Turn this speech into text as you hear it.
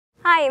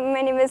Hi,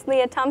 my name is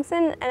Leah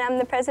Thompson, and I'm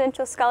the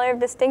Presidential Scholar of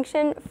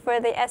Distinction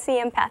for the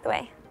SEM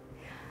pathway.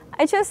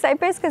 I chose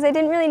Cypress because I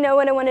didn't really know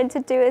what I wanted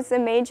to do as a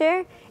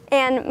major,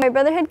 and my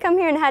brother had come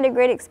here and had a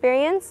great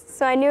experience,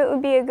 so I knew it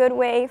would be a good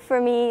way for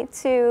me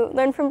to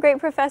learn from great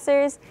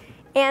professors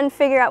and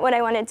figure out what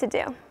I wanted to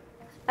do.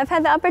 I've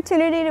had the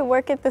opportunity to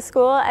work at the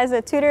school as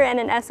a tutor and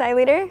an SI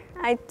leader.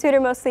 I tutor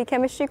mostly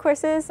chemistry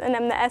courses, and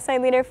I'm the SI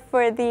leader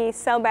for the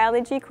cell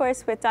biology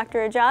course with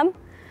Dr. Ajab.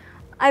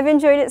 I've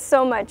enjoyed it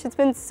so much. It's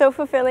been so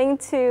fulfilling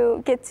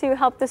to get to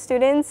help the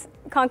students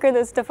conquer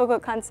those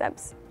difficult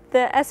concepts.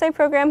 The SI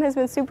program has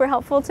been super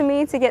helpful to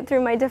me to get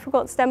through my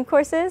difficult STEM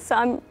courses, so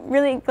I'm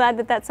really glad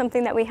that that's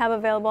something that we have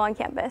available on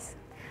campus.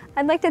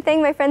 I'd like to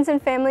thank my friends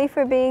and family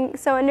for being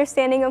so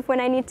understanding of when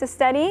I need to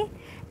study,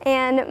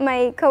 and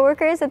my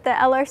coworkers at the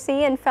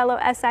LRC and fellow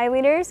SI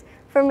leaders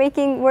for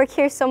making work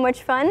here so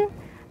much fun.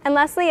 And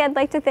lastly, I'd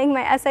like to thank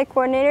my SI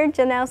coordinator,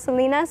 Janelle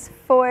Salinas,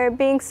 for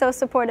being so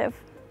supportive.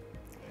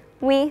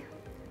 We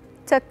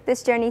took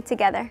this journey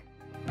together.